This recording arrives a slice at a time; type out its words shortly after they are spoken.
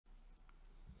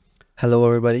Hello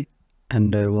everybody,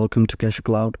 and welcome to Cache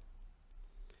Cloud.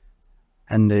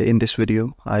 And in this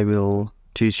video I will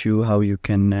teach you how you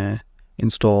can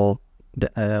install the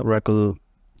Oracle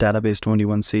Database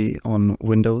 21c on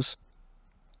Windows.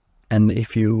 And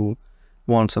if you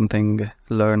want something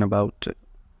learn about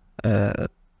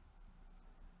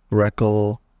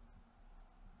Oracle,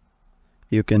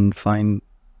 you can find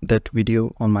that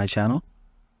video on my channel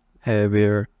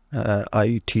where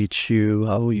I teach you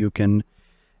how you can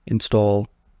install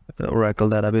Oracle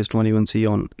Database 21c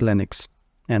on Linux.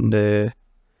 And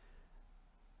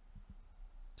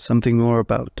something more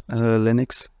about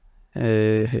Linux.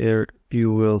 Here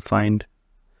you will find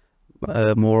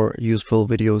more useful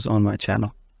videos on my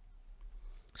channel.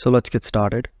 So let's get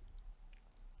started.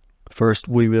 First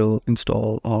we will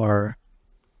install our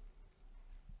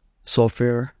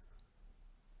software,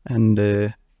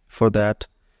 and for that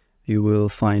you will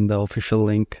find the official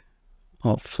link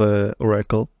of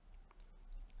Oracle,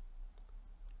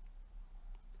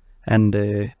 and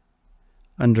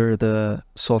under the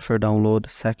software download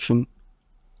section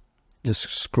just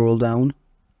scroll down.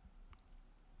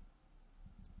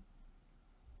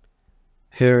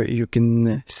 Here you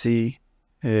can see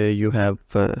you have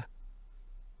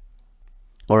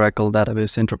Oracle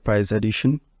Database Enterprise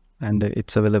Edition, and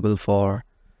it's available for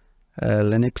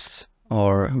Linux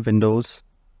or Windows.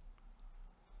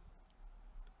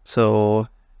 So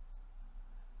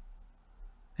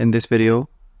in this video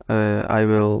I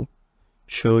will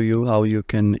show you how you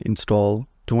can install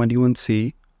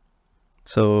 21c.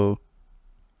 So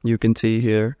you can see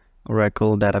here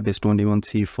Oracle Database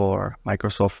 21c for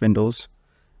Microsoft Windows,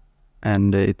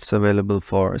 and it's available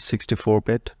for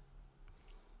 64-bit.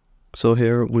 So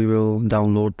here we will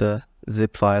download the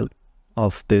zip file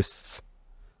of this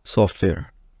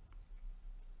software.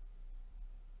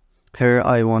 Here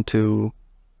I want to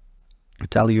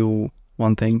tell you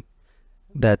one thing,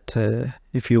 that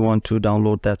if you want to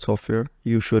download that software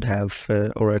you should have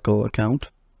Oracle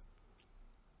account,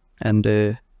 and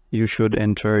you should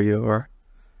enter your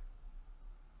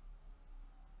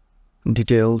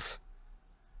details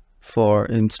for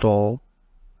install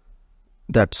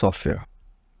that software.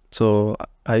 So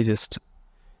I just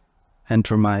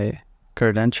enter my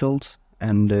credentials,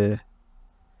 and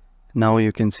now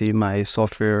you can see my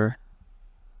software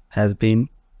has been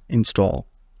installed.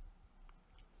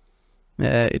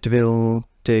 It will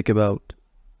take about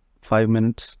 5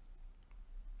 minutes.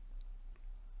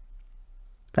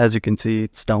 As you can see,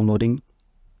 it's downloading,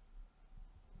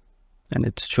 and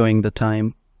it's showing the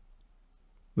time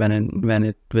when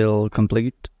it will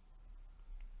complete.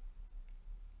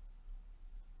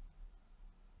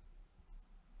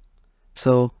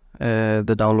 So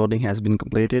the downloading has been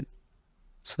completed.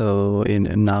 So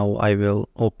now I will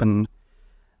open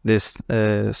this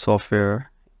software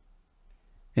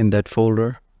in that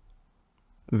folder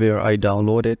where I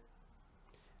downloaded,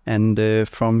 and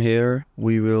from here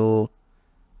we will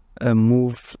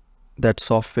move that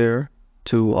software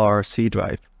to our C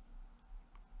drive.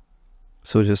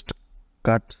 So just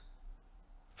cut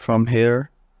from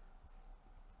here,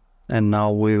 and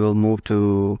now we will move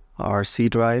to our C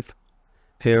drive.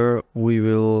 Here we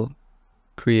will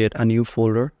create a new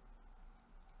folder,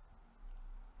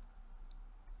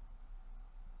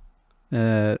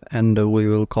 and we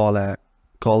will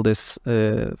call this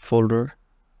folder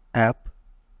app,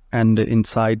 and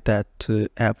inside that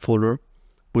app folder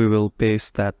we will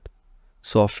paste that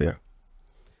software.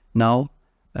 Now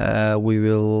we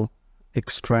will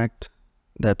extract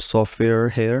that software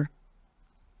here.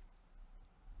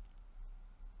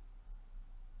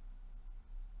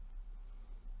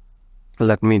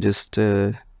 Let me just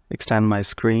extend my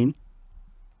screen.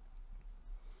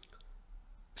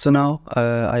 So now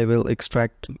I will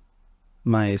extract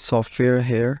my software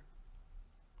here.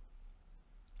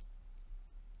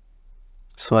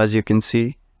 So as you can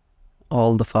see,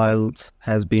 all the files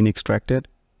has been extracted,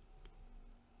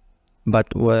 but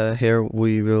here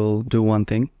we will do one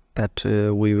thing, that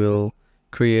we will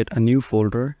create a new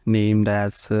folder named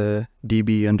as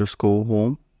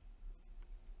db_home,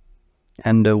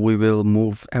 and we will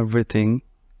move everything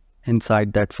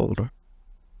inside that folder.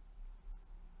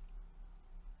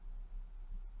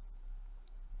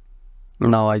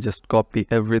 Now I just copy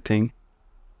everything.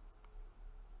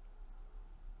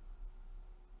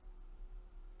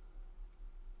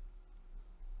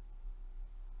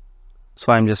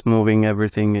 So I'm just moving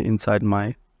everything inside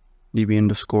my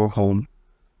db_home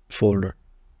folder.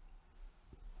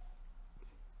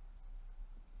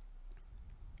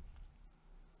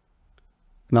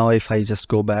 Now if I just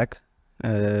go back,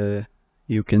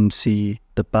 you can see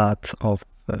the path of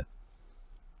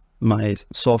my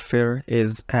software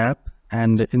is app,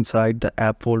 and inside the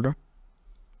app folder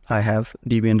I have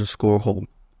db_home.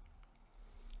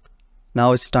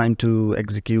 Now it's time to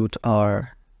execute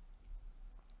our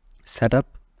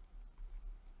setup.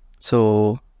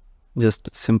 So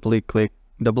just simply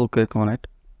double click on it,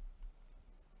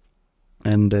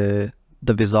 and the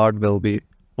wizard will be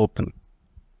open.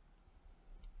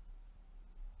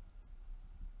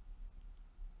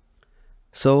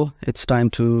 So it's time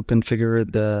to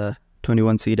configure the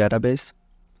 21C database.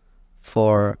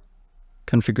 For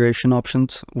configuration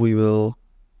options, we will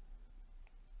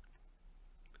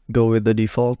go with the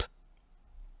default.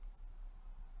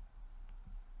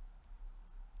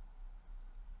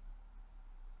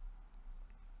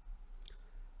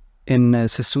 In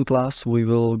system class, we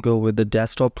will go with the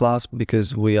desktop class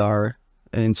because we are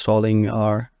installing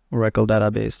our Oracle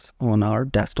database on our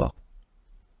desktop.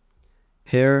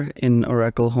 Here in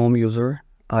Oracle Home User,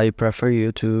 I prefer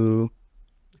you to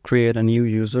create a new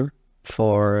user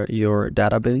for your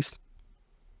database.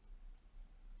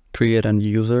 Create a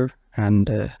user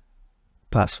and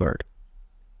password.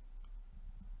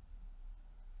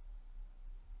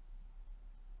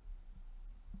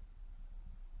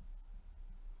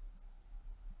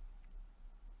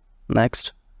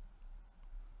 Next.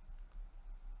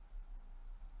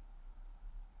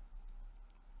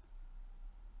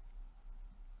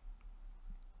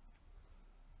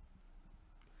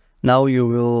 Now you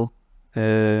will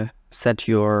set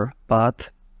your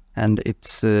path, and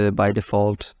it's by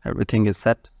default everything is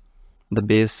set. The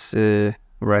base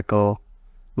Oracle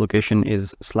location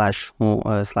is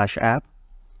 /home/app,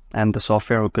 and the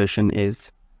software location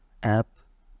is app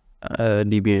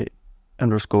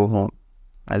db_home,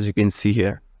 as you can see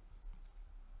here.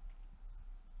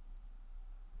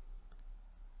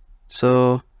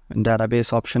 So in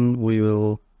database option, we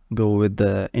will go with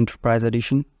the Enterprise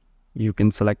Edition. You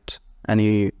can select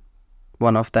any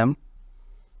one of them,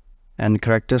 and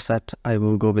character set, I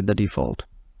will go with the default.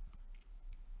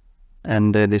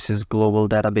 And this is global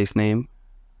database name,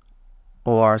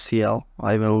 ORCL,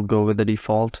 I will go with the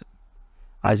default.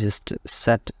 I just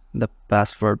set the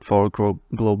password for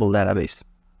global database.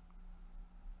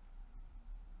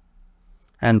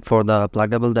 And for the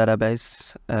pluggable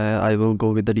database, I will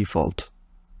go with the default.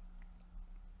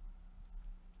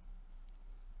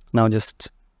 Now just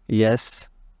yes,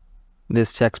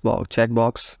 this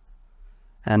checkbox,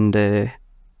 and it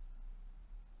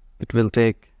will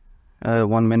take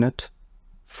 1 minute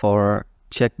for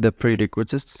check the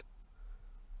prerequisites.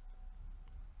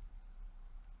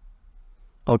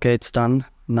 Okay, it's done.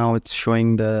 Now it's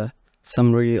showing the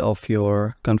summary of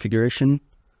your configuration.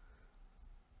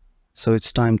 So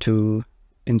it's time to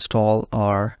install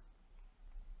our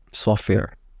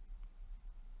software.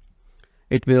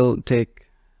 It will take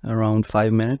around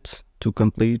 5 minutes to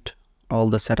complete all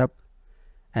the setup,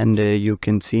 and you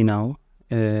can see now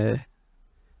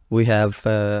we have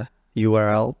a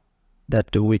URL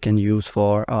that we can use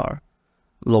for our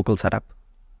local setup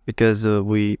because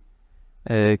we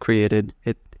created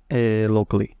it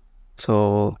locally.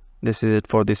 So this is it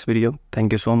for this video.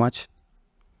 Thank you so much,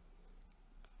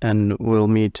 and we'll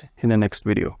meet in the next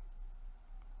video.